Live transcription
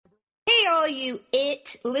Hey, all you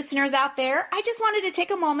IT listeners out there. I just wanted to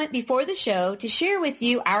take a moment before the show to share with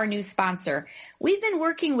you our new sponsor. We've been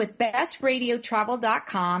working with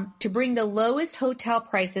bestradiotravel.com to bring the lowest hotel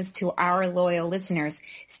prices to our loyal listeners.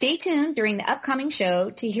 Stay tuned during the upcoming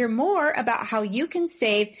show to hear more about how you can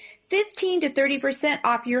save 15 to 30%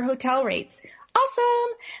 off your hotel rates.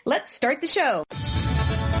 Awesome! Let's start the show.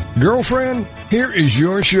 Girlfriend, here is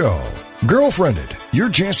your show. Girlfriended, your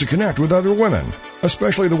chance to connect with other women,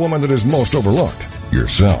 especially the woman that is most overlooked,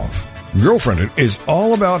 yourself. Girlfriended is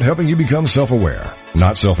all about helping you become self-aware,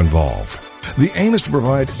 not self-involved. The aim is to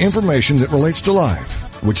provide information that relates to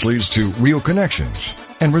life, which leads to real connections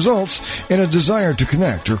and results in a desire to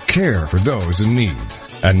connect or care for those in need.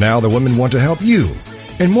 And now the women want to help you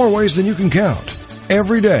in more ways than you can count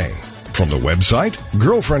every day. From the website,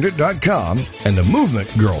 girlfriendit.com, and the movement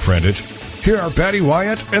Girlfriendit, here are Patty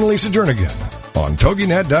Wyatt and Lisa Jernigan on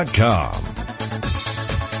TogiNet.com.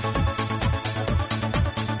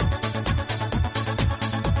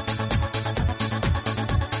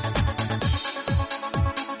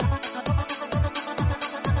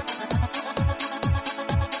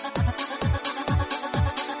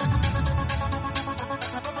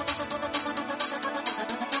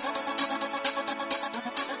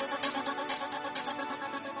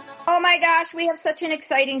 We have such an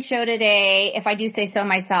exciting show today, if I do say so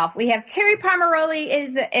myself. We have Kerri Pomarolli,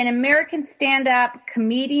 is an American stand-up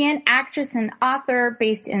comedian, actress, and author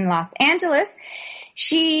based in Los Angeles.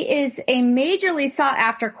 She is a majorly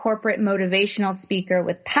sought-after corporate motivational speaker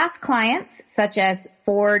with past clients such as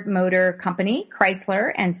Ford Motor Company, Chrysler,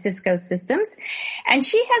 and Cisco Systems. And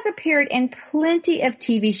she has appeared in plenty of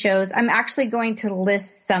TV shows. I'm actually going to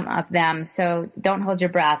list some of them, so don't hold your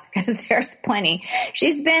breath because there's plenty.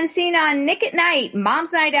 She's been seen on Nick at Night,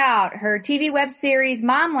 Mom's Night Out, her TV web series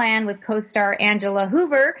Momland with co-star Angela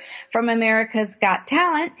Hoover from America's Got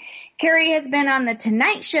Talent. Kerri has been on The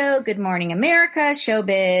Tonight Show, Good Morning America,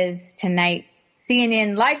 Showbiz, Tonight,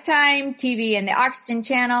 CNN, Lifetime, TV, and the Oxygen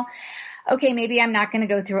Channel. Okay, maybe I'm not going to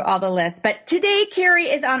go through all the lists, but today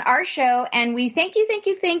Kerri is on our show, and we thank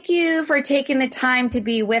you for taking the time to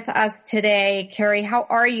be with us today. Kerri, how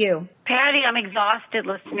are you? Patty, I'm exhausted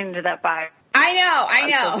listening to that vibe. I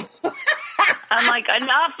know. I'm like,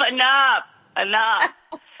 enough.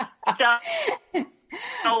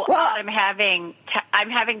 So well, I'm having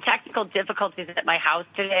technical difficulties at my house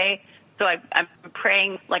today. So I'm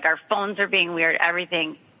praying, like our phones are being weird,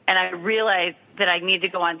 everything. And I realized that I need to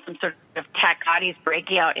go on some sort of tech bodies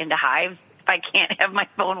breaking out into hives if I can't have my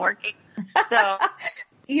phone working. So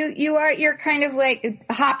you're kind of like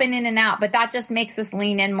hopping in and out, but that just makes us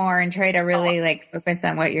lean in more and try to really like focus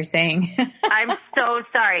on what you're saying. I'm so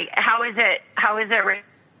sorry. How is it?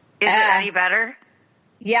 Is it any better?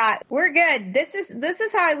 Yeah, we're good. This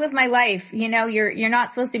is how I live my life. You know, you're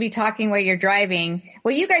not supposed to be talking while you're driving.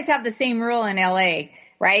 Well, you guys have the same rule in LA,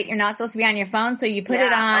 right? You're not supposed to be on your phone, so you put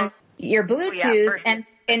it on your Bluetooth and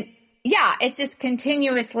it's just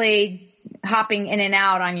continuously hopping in and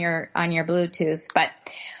out on your Bluetooth. But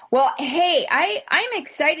well, hey, I'm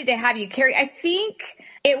excited to have you, Kerri. I think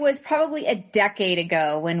it was probably a decade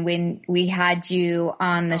ago when we had you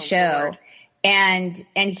on the show. Lord. And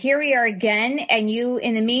here we are again, and you,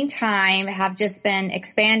 in the meantime, have just been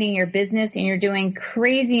expanding your business, and you're doing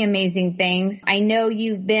crazy, amazing things. I know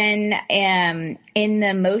you've been in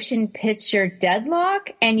the motion picture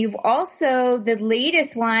Deadlock, and you've also, the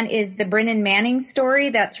latest one is the Brennan Manning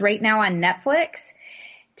story that's right now on Netflix.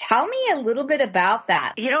 Tell me a little bit about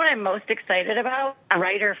that. You know what I'm most excited about? A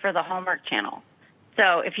writer for the Hallmark Channel.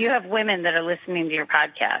 So if you have women that are listening to your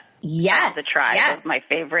podcast, yes, The Tribe is my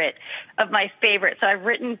favorite. So I've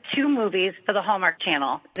written 2 movies for the Hallmark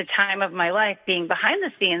Channel. The time of my life being behind the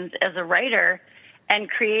scenes as a writer and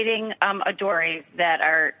creating stories that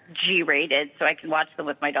are G-rated so I can watch them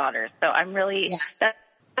with my daughters. So I'm really, that's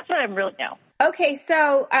what I'm really now. Okay,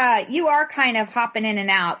 so you are kind of hopping in and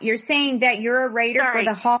out. You're saying that you're a writer for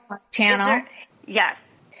the Hallmark Channel? Yes.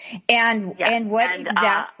 And what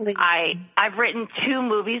exactly? I've written 2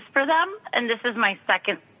 movies for them, and this is my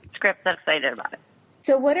second script. I'm excited about it.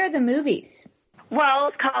 So what are the movies? Well,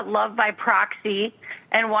 it's called Love by Proxy,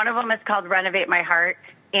 and one of them is called Renovate My Heart.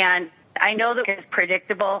 And I know that it's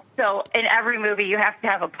predictable. So in every movie, you have to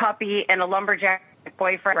have a puppy and a lumberjack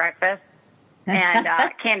boyfriend breakfast, and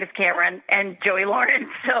Candace Cameron and Joey Lawrence.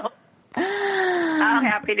 So I'm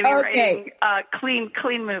happy to be writing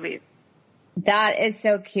clean movies. That is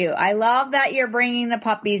so cute. I love that you're bringing the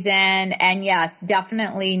puppies in, and yes,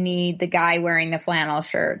 definitely need the guy wearing the flannel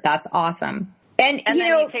shirt. That's awesome. And then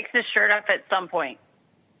he takes his shirt off at some point.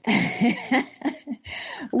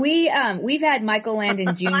 We've had Michael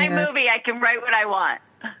Landon Jr. My movie, I can write what I want.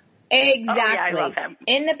 Exactly. Oh, yeah, I love him.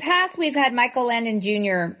 In the past, we've had Michael Landon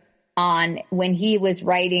Jr. on when he was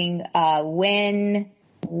writing When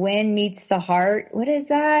Meets the Heart. What is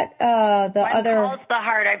that? When Calls the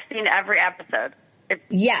Heart. I've seen every episode.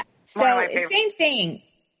 Yeah. So same thing.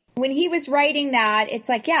 When he was writing that, it's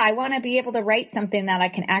like, yeah, I want to be able to write something that I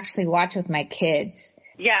can actually watch with my kids.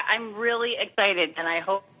 Yeah, I'm really excited, and I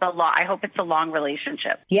hope it's a long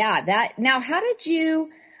relationship. Yeah. Now, how did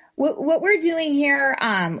you? What we're doing here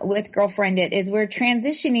with Girlfriend It is we're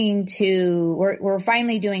transitioning to we're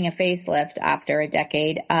finally doing a facelift after a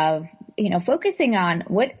decade of focusing on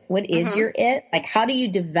what is your it, like how do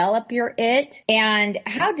you develop your it, and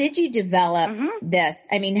how did you develop this?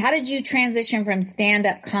 I mean, how did you transition from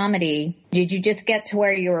stand-up comedy? Did you just get to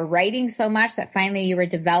where you were writing so much that finally you were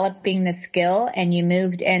developing the skill and you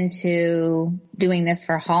moved into doing this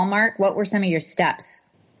for Hallmark? What were some of your steps?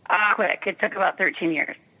 Quick. It took about 13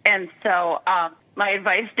 years. And so my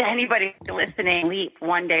advice to anybody listening, leap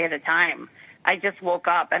one day at a time. I just woke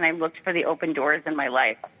up and I looked for the open doors in my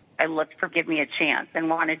life. I looked for give me a chance and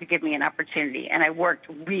wanted to give me an opportunity. And I worked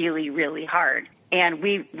really, really hard. And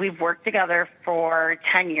we've worked together for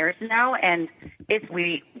 10 years now. And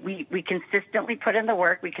we consistently put in the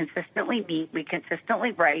work. We consistently meet. We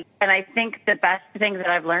consistently write. And I think the best thing that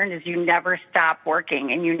I've learned is you never stop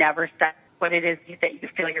working and you never stop what it is that you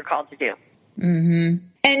feel you're called to do. Mm-hmm.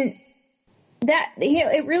 And that,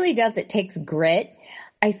 it really does. It takes grit.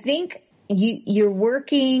 I think you're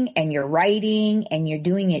working and you're writing and you're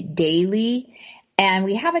doing it daily. And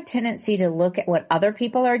we have a tendency to look at what other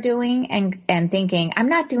people are doing and thinking, I'm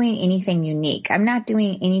not doing anything unique. I'm not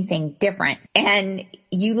doing anything different. And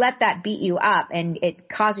you let that beat you up and it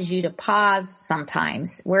causes you to pause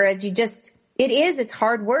sometimes. Whereas it's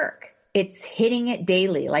hard work. It's hitting it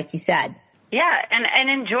daily, like you said. Yeah,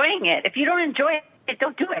 and enjoying it. If you don't enjoy it,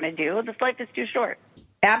 don't do what I do. This life is too short.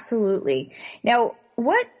 Absolutely. Now,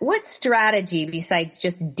 what strategy besides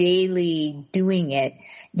just daily doing it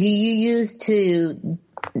do you use to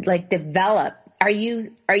develop? Are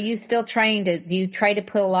you still do you try to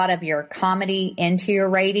put a lot of your comedy into your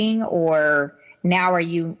writing, or now are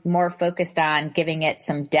you more focused on giving it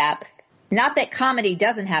some depth? Not that comedy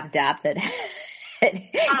doesn't have depth, and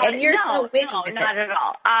you're so witty with not it. At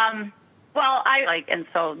all. Well, and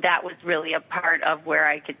so that was really a part of where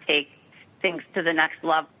I could take things to the next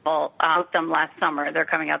level. I wrote them last summer. They're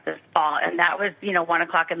coming out this fall. And that was,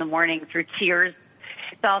 1:00 in the morning through tears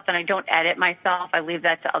myself. And I don't edit myself. I leave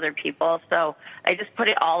that to other people. So I just put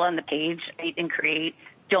it all on the page, write and create.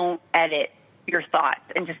 Don't edit your thoughts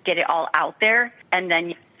and just get it all out there. And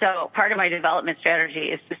then, so part of my development strategy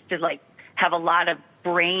is just to have a lot of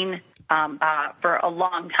brain for a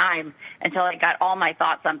long time until I got all my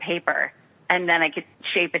thoughts on paper. And then I could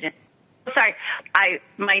shape it.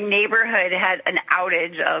 My neighborhood had an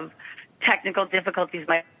outage of technical difficulties.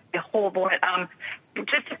 My whole board.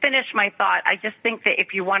 Just to finish my thought, I just think that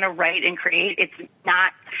if you want to write and create, it's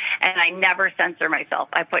not, and I never censor myself.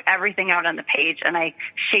 I put everything out on the page and I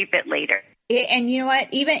shape it later. And you know what?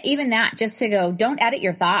 Even that, just to go, don't edit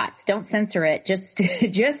your thoughts, don't censor it.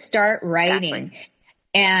 Just start writing. Exactly.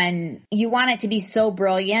 And you want it to be so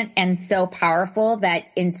brilliant and so powerful that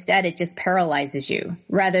instead it just paralyzes you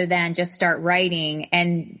rather than just start writing.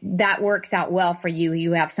 And that works out well for you.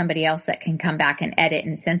 You have somebody else that can come back and edit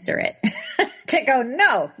and censor it to go,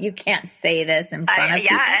 no, you can't say this in front of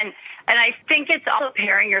people. Yeah, and I think it's also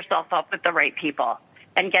pairing yourself up with the right people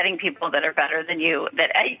and getting people that are better than you,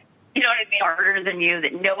 harder than you,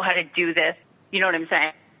 that know how to do this. You know what I'm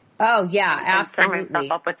saying? Oh, yeah, absolutely. And pair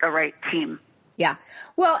myself up with the right team. Yeah.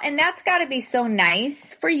 Well, and that's got to be so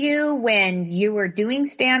nice for you when you were doing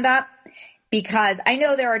stand-up, because I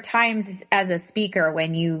know there are times as a speaker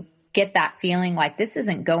when you get that feeling like this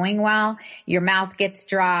isn't going well. Your mouth gets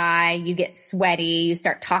dry, you get sweaty, you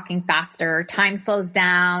start talking faster, time slows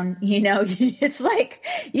down. It's like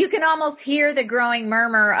you can almost hear the growing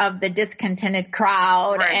murmur of the discontented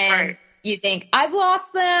crowd. Right. You think, I've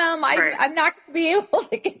lost them. I'm not going to be able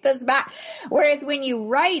to get this back. Whereas when you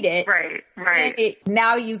write it, right.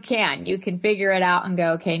 Now you can figure it out and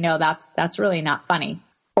go, okay, no, that's really not funny.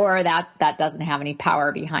 Or that doesn't have any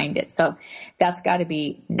power behind it. So that's got to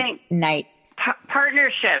be nice.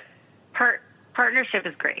 Partnership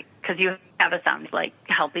is great because you have a sound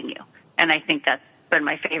helping you. And I think that's been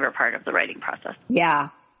my favorite part of the writing process. Yeah.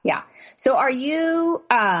 Yeah. So are you,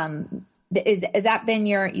 has that been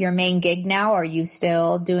your main gig now? Are you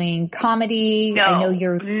still doing comedy? No, I know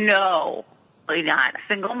no, really not.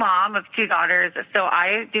 Single mom of 2 daughters. So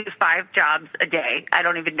I do 5 jobs a day. I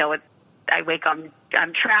don't even know what I wake up.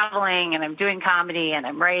 I'm traveling and I'm doing comedy and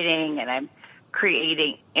I'm writing and I'm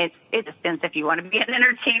creating. It's a sense if you want to be an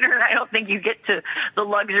entertainer. I don't think you get to the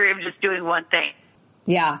luxury of just doing one thing.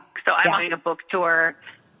 Yeah. So I'm doing a book tour.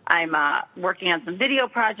 I'm working on some video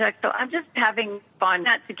projects. So I'm just having fun,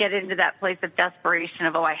 not to get into that place of desperation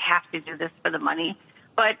of, I have to do this for the money.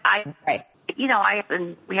 But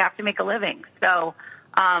we have to make a living. So,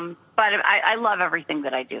 but I love everything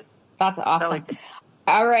that I do. That's awesome. So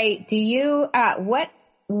all right. Do you,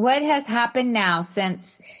 what has happened now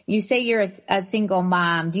since you say you're a single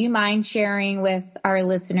mom? Do you mind sharing with our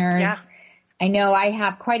listeners? Yeah. I know I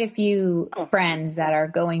have quite a few friends that are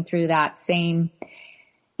going through that same,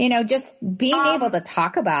 just being able to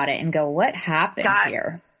talk about it and go, what happened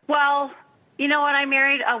here? Well, you know what? I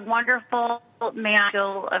married a wonderful man,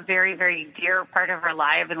 still a very, very dear part of our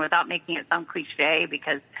life, and without making it sound cliche,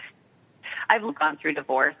 because I've gone through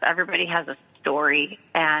divorce. Everybody has a story,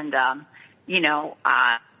 and,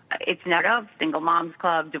 it's not a single moms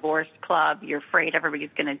club, divorce club. You're afraid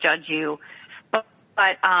everybody's going to judge you. But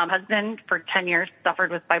husband for 10 years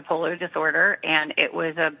suffered with bipolar disorder, and it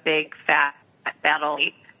was a big, fat battle.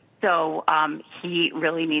 So he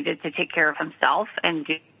really needed to take care of himself and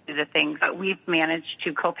do the things. But we've managed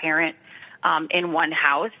to co-parent in one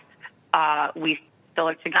house. We still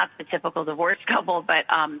are not the typical divorce couple, but,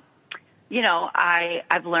 I've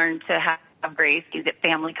learned to have grace, that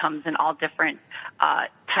family comes in all different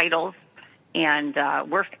titles, and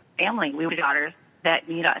we're family. We have daughters that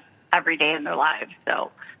need us every day in their lives.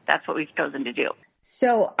 So that's what we've chosen to do.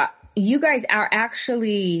 So you guys are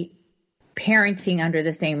actually parenting under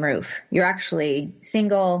the same roof. You're actually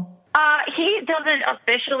single. He doesn't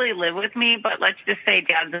officially live with me, but let's just say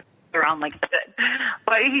Dad's around like that.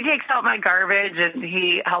 But he takes out my garbage and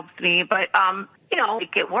he helps me. But,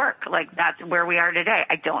 make it work. Like, that's where we are today.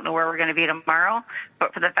 I don't know where we're going to be tomorrow,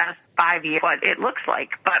 but for the past 5 years, what it looks like.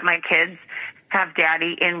 But my kids have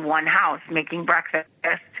Daddy in one house making breakfast.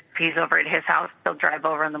 He's over at his house. He'll drive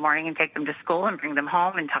over in the morning and take them to school and bring them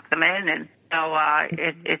home and tuck them in. And so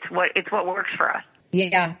it's what works for us.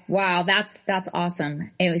 Yeah. Wow. That's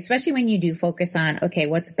awesome. And especially when you do focus on, okay,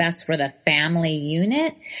 what's best for the family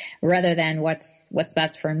unit rather than what's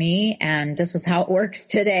best for me. And this is how it works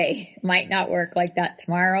today. Might not work like that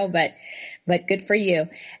tomorrow, but good for you.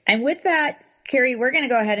 And with that, Kerri, we're going to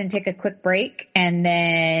go ahead and take a quick break, and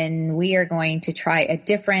then we are going to try a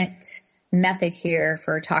different method here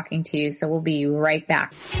for talking to you. So we'll be right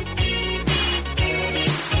back.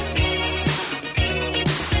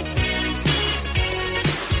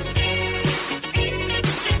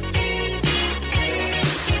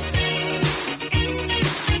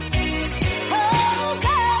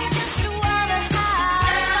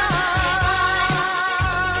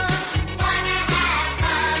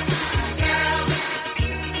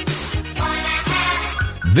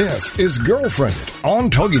 This is Girlfriended on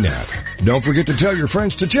TogiNet. Don't forget to tell your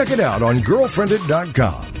friends to check it out on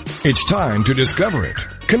girlfriended.com. It's time to discover it,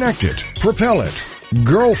 connect it, propel it,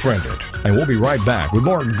 Girlfriended. And we'll be right back with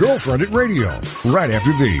more Girlfriended Radio right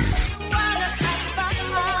after these.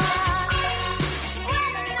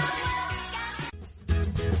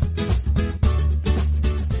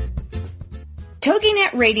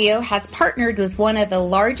 TogiNet Radio has partnered with one of the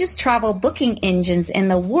largest travel booking engines in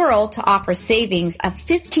the world to offer savings of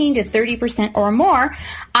 15 to 30% or more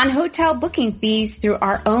on hotel booking fees through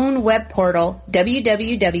our own web portal,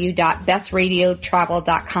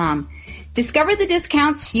 www.bestradiotravel.com. Discover the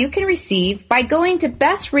discounts you can receive by going to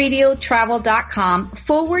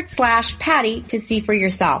bestradiotravel.com/Patty to see for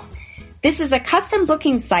yourself. This is a custom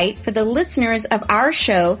booking site for the listeners of our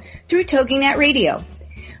show through TogiNet Radio.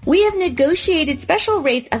 We have negotiated special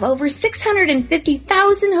rates of over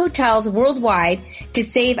 650,000 hotels worldwide to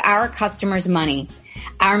save our customers money.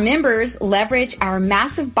 Our members leverage our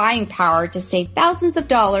massive buying power to save thousands of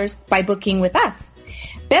dollars by booking with us.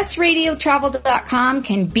 BestRadioTravel.com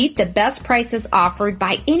can beat the best prices offered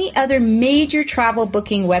by any other major travel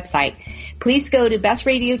booking website. Please go to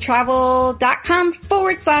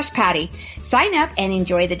BestRadioTravel.com/Patty. Sign up and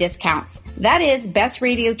enjoy the discounts. That is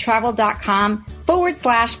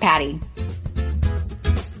BestRadioTravel.com/Patty.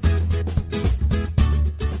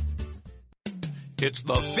 It's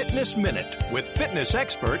the Fitness Minute with fitness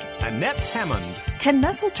expert Annette Hammond. Can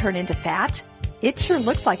muscle turn into fat? It sure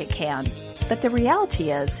looks like it can, but the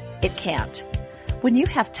reality is it can't. When you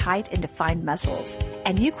have tight and defined muscles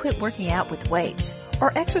and you quit working out with weights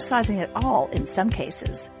or exercising at all in some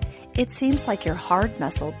cases, it seems like your hard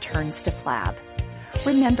muscle turns to flab.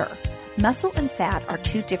 Remember, muscle and fat are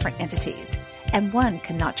two different entities, and one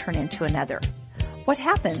cannot turn into another. What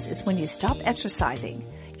happens is when you stop exercising,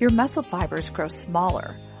 your muscle fibers grow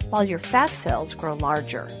smaller, while your fat cells grow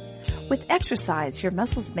larger. With exercise, your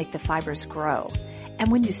muscles make the fibers grow,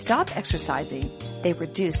 and when you stop exercising, they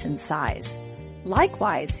reduce in size.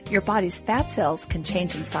 Likewise, your body's fat cells can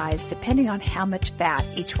change in size depending on how much fat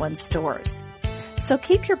each one stores. So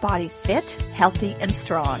keep your body fit, healthy, and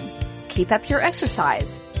strong. Keep up your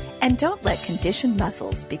exercise, and don't let conditioned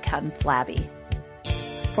muscles become flabby.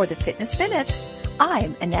 For the Fitness Minute,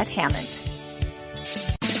 I'm Annette Hammond.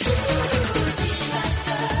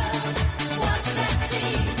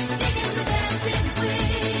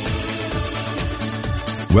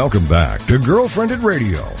 Welcome back to Girlfriended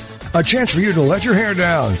Radio, a chance for you to let your hair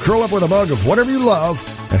down, curl up with a mug of whatever you love,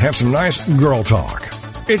 and have some nice girl talk.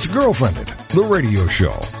 It's Girlfriended, the radio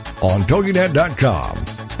show, on TogiNet.com.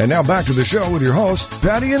 And now back to the show with your hosts,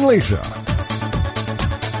 Patty and Lisa.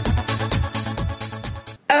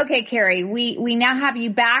 Okay, Kerri, we now have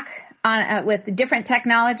you back on with different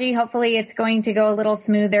technology. Hopefully it's going to go a little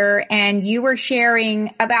smoother. And you were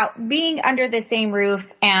sharing about being under the same roof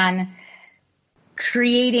and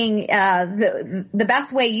creating the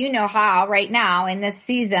best way you know how right now in this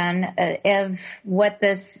season of what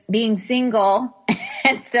this being single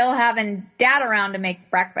and still having dad around to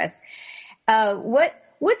make breakfast.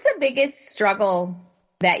 What's the biggest struggle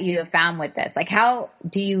that you have found with this? Like, how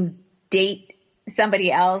do you date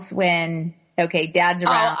somebody else when, okay, dad's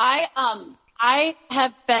around? I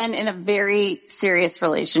have been in a very serious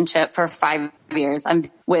relationship for 5 years. I'm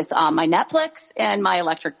with my Netflix and my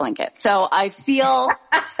electric blanket. So I feel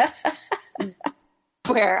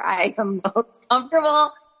where I am most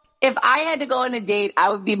comfortable. If I had to go on a date, I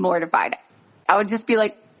would be mortified. I would just be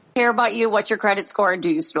like, care about you, what's your credit score,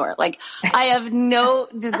 do you snore? Like, I have no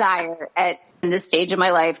desire at this stage of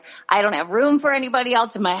my life. I don't have room for anybody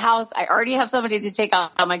else in my house. I already have somebody to take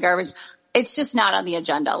out my garbage. It's just not on the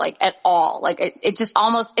agenda, like, at all. Like, it just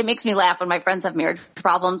almost, it makes me laugh when my friends have marriage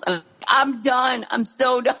problems. I'm done. I'm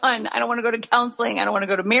so done. I don't want to go to counseling. I don't want to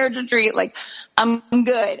go to marriage retreat. Like, I'm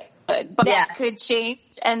good. But yeah, that could change.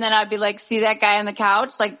 And then I'd be like, see that guy on the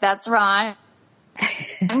couch? Like, that's Ron.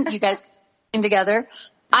 You guys came together.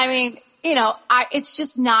 I mean, you know, it's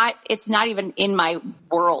just not, it's not even in my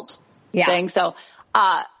world thing. So,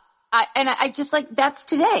 I just like, that's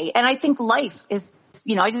today. And I think life is,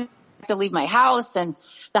 you know, I just have to leave my house and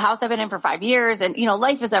the house I've been in for 5 years, and, you know,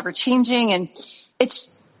 life is ever changing, and it's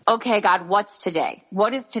okay, God, what's today?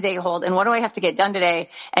 What does today hold? And what do I have to get done today?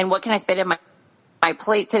 And what can I fit in my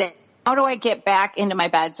plate today? How do I get back into my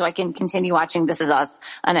bed so I can continue watching This Is Us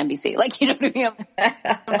on NBC? Like, you know what I mean?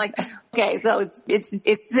 I'm like, okay, so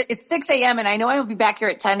it's 6 a.m. and I know I will be back here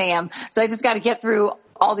at 10 a.m. So I just got to get through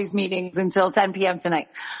all these meetings until 10 p.m. tonight.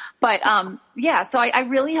 But, yeah, so I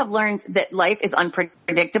really have learned that life is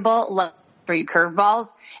unpredictable. Life for you curveballs,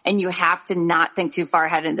 and you have to not think too far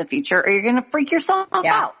ahead in the future or you're going to freak yourself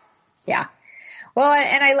out. Yeah. Well,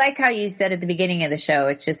 and I like how you said at the beginning of the show,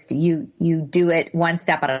 it's just you do it one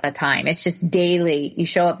step at a time. It's just daily. You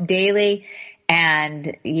show up daily,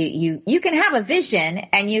 and you can have a vision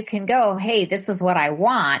and you can go, hey, this is what I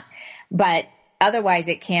want. But otherwise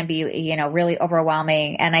it can be, you know, really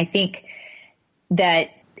overwhelming. And I think that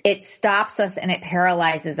it stops us and it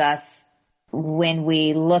paralyzes us when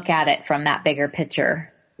we look at it from that bigger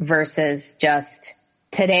picture versus just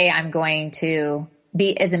today I'm going to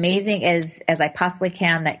be as amazing as I possibly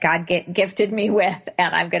can that God gifted me with,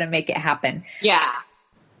 and I'm going to make it happen. Yeah.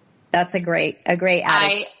 That's a great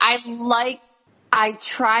attitude. I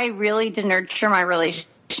try really to nurture my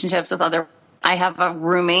relationships with other. I have a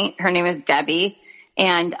roommate. Her name is Debbie,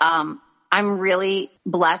 and I'm really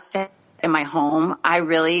blessed in my home. I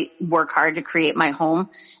really work hard to create my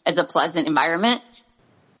home as a pleasant environment,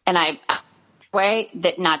 and I way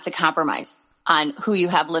that not to compromise on who you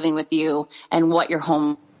have living with you and what your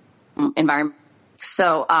home environment.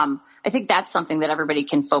 So, I think that's something that everybody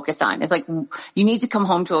can focus on. It's like, you need to come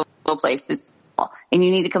home to a place that's, and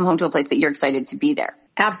you need to come home to a place that you're excited to be there.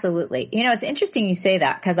 Absolutely. You know, it's interesting you say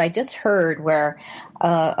that, because I just heard where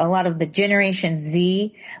a lot of the Generation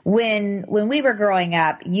Z, when we were growing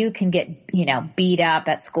up, you can get, you know, beat up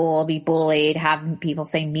at school, be bullied, have people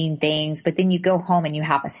say mean things, but then you go home and you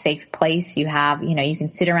have a safe place. You have, you know, you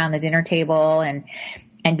can sit around the dinner table and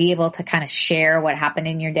be able to kind of share what happened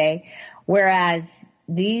in your day. Whereas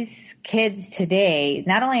these kids today,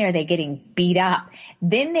 not only are they getting beat up,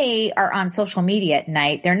 then they are on social media at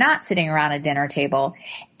night. They're not sitting around a dinner table,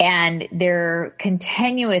 and they're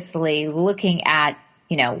continuously looking at,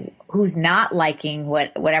 you know, who's not liking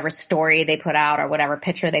whatever story they put out or whatever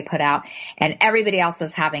picture they put out, and everybody else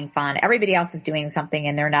is having fun. Everybody else is doing something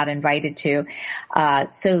and they're not invited to.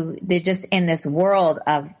 So they're just in this world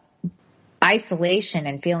of isolation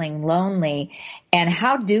and feeling lonely. And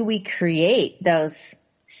how do we create those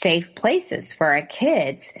safe places for our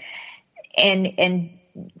kids and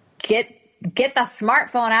get the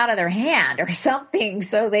smartphone out of their hand or something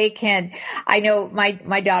so they can. I know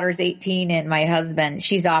my daughter's 18 and my husband,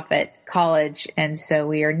 she's off at college. And so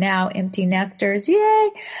we are now empty nesters. Yay.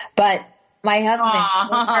 But my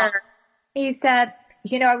husband, he said,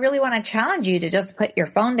 I really want to challenge you to just put your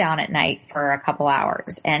phone down at night for a couple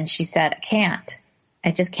hours. And she said,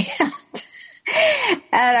 I just can't.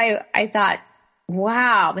 And I thought,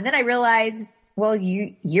 wow. But then I realized, well,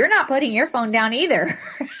 you're not putting your phone down either.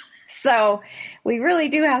 So we really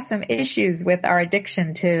do have some issues with our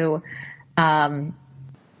addiction to,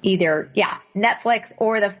 either, Netflix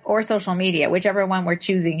or social media, whichever one we're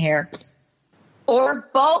choosing here. Or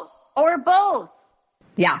both.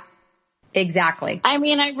 Yeah, exactly. I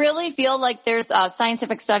mean, I really feel like there's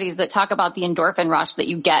scientific studies that talk about the endorphin rush that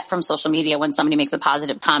you get from social media when somebody makes a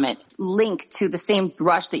positive comment linked to the same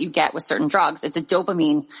rush that you get with certain drugs. It's a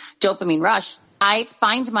dopamine rush. I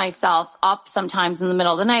find myself up sometimes in the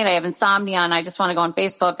middle of the night. I have insomnia and I just want to go on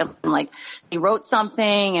Facebook and like, they wrote something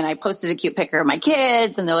and I posted a cute picture of my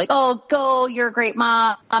kids and they're like, oh, go, you're a great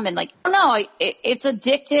mom. And like, I don't know, it's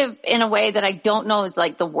addictive in a way that I don't know is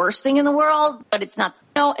like the worst thing in the world, but it's not.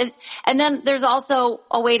 And then there's also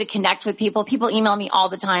a way to connect with people. People email me all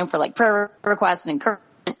the time for like prayer requests and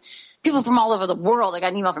encouragement. People from all over the world. I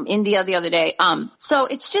got an email from India the other day. So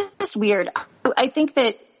it's just weird. I think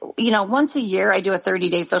that, once a year I do a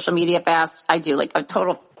 30-day social media fast. I do like a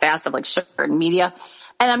total fast of like sugar and media.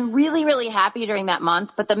 And I'm really, really happy during that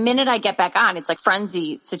month. But the minute I get back on, it's like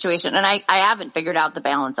frenzy situation. And I haven't figured out the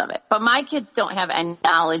balance of it. But my kids don't have any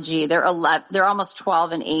technology. They're almost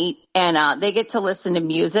 12 and 8 and they get to listen to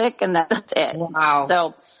music and that's it. Wow.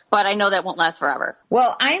 So, but I know that won't last forever.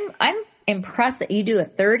 Well, I'm impressed that you do a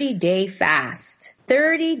 30-day fast.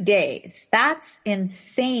 30 days. That's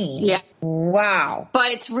insane. Yeah. Wow.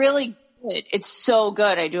 But it's really good. It's so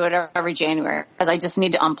good. I do it every January because I just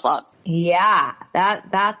need to unplug. Yeah,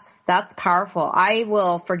 that's powerful. I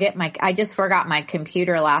just forgot my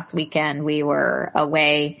computer last weekend. We were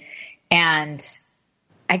away and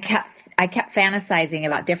I kept fantasizing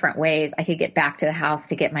about different ways I could get back to the house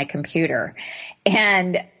to get my computer.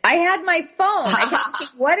 And I had my phone. I kept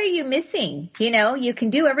thinking, what are you missing? You can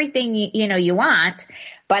do everything you want,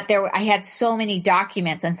 but I had so many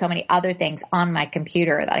documents and so many other things on my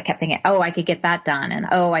computer that I kept thinking, oh, I could get that done. And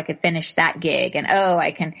oh, I could finish that gig. And oh,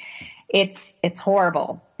 I can, it's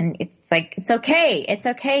horrible. And it's like, it's okay. It's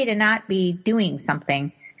okay to not be doing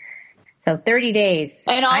something. So 30 days.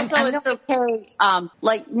 And also it's okay,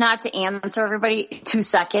 like not to answer everybody 2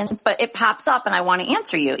 seconds, but it pops up and I want to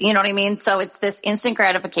answer you. You know what I mean? So it's this instant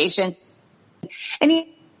gratification. And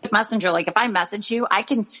Messenger, like if I message you,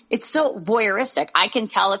 it's so voyeuristic. I can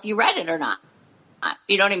tell if you read it or not.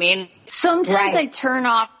 You know what I mean? Sometimes I turn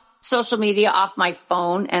off social media off my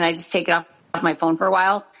phone and I just take it off my phone for a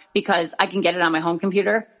while because I can get it on my home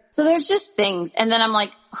computer. So there's just things. And then I'm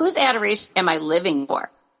like, whose adoration am I living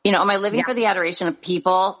for? Am I living for the adoration of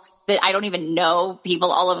people that I don't even know,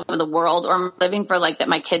 people all over the world, or am I living for like that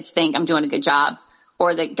my kids think I'm doing a good job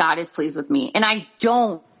or that God is pleased with me? And I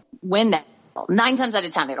don't win that battle. 9 times out of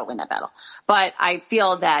 10, I don't win that battle. But I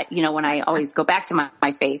feel that, when I always go back to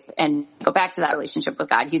my faith and go back to that relationship with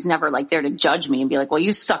God, he's never like there to judge me and be like, well,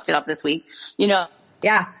 you sucked it up this week,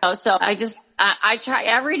 Yeah. So I try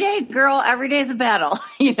every day, girl, every day is a battle,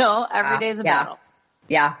 every day is a battle.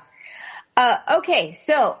 Yeah. Okay,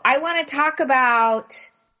 so I want to talk about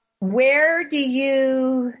where do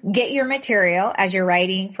you get your material as you're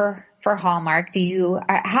writing for Hallmark?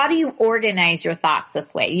 How do you organize your thoughts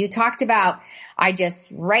this way? You talked about I just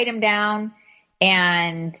write them down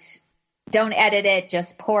and don't edit it,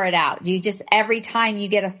 just pour it out. Do you just every time you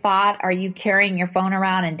get a thought, are you carrying your phone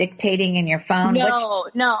around and dictating in your phone? No,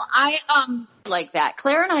 I like that.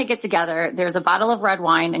 Claire and I get together. There's a bottle of red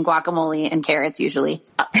wine and guacamole and carrots usually.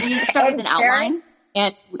 We start with an outline.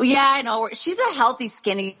 And I know she's a healthy,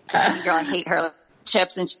 skinny girl. I hate her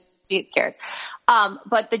chips and she eats carrots.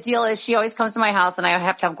 But the deal is she always comes to my house and I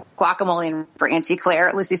have to have guacamole for Auntie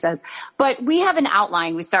Claire, Lucy says. But we have an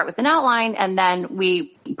outline. We start with an outline and then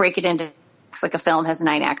we break it into like a film has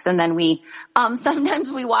 9 acts. And then we,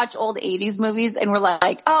 sometimes we watch old 80s movies and we're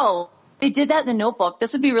like, oh, they did that in The Notebook.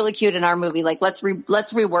 This would be really cute in our movie. Like, let's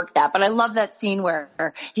rework that. But I love that scene where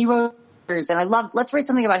he wrote letters and let's write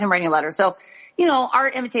something about him writing a letter. So,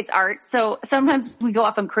 art imitates art. So sometimes we go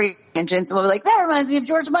off on creative tangents and we'll be like, that reminds me of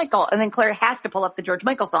George Michael. And then Claire has to pull up the George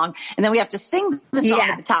Michael song and then we have to sing the song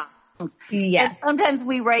at the top. Yes. And sometimes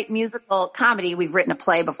we write musical comedy. We've written a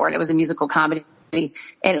play before and it was a musical comedy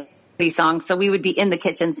and songs. So we would be in the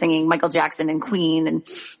kitchen singing Michael Jackson and Queen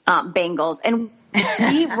and Bangles. And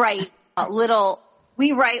we write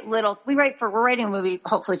we're writing a movie,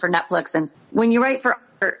 hopefully for Netflix. And when you write for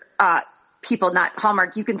people, not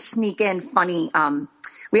Hallmark, you can sneak in funny.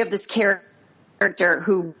 We have this character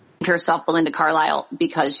who named herself Belinda Carlisle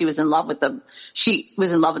because she was in love with the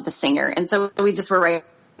singer. And so we just were writing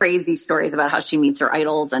crazy stories about how she meets her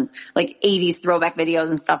idols and like 80s throwback videos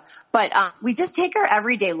and stuff. But we just take our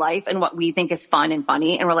everyday life and what we think is fun and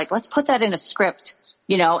funny. And we're like, let's put that in a script,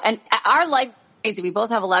 and our life is crazy. We both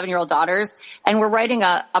have 11-year-old daughters, and we're writing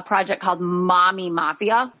a project called Mommy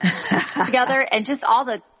Mafia together, and just all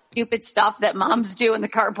the stupid stuff that moms do in the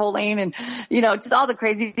carpool lane and, just all the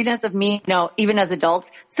craziness of me, even as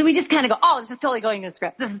adults. So we just kind of go, oh, this is totally going in the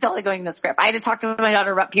script. This is totally going in the script. I had to talk to my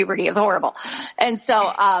daughter about puberty. It's horrible. And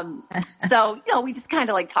so, we just kind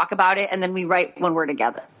of like talk about it, and then we write when we're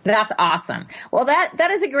together. That's awesome. Well,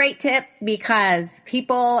 that is a great tip, because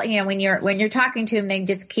people, when you're talking to them, they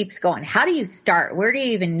just keeps going, how do you start? Where do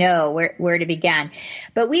you even know where to begin?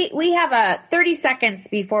 But we have 30 seconds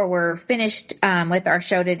before we're finished with our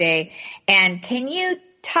show today. And can you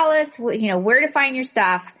tell us, where to find your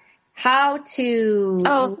stuff, how to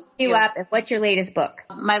look you up, and what's your latest book?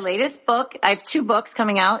 My latest book, I have 2 books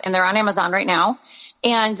coming out, and they're on Amazon right now.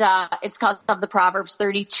 And it's called The Proverbs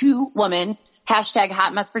 32 Woman,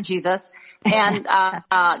 #Hot Mess for Jesus. And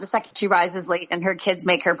the second, She Rises Late and Her Kids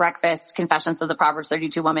Make Her Breakfast, Confessions of the Proverbs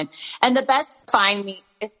 32 Woman. And the best find me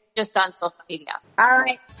is just on social media. All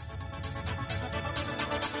right.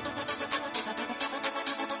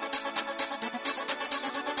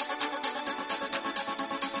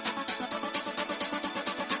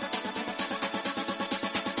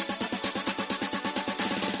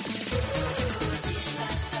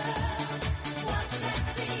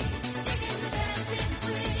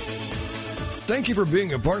 Thank you for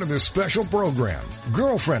being a part of this special program,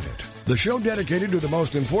 Girlfriended, the show dedicated to the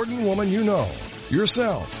most important woman you know,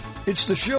 yourself. It's the show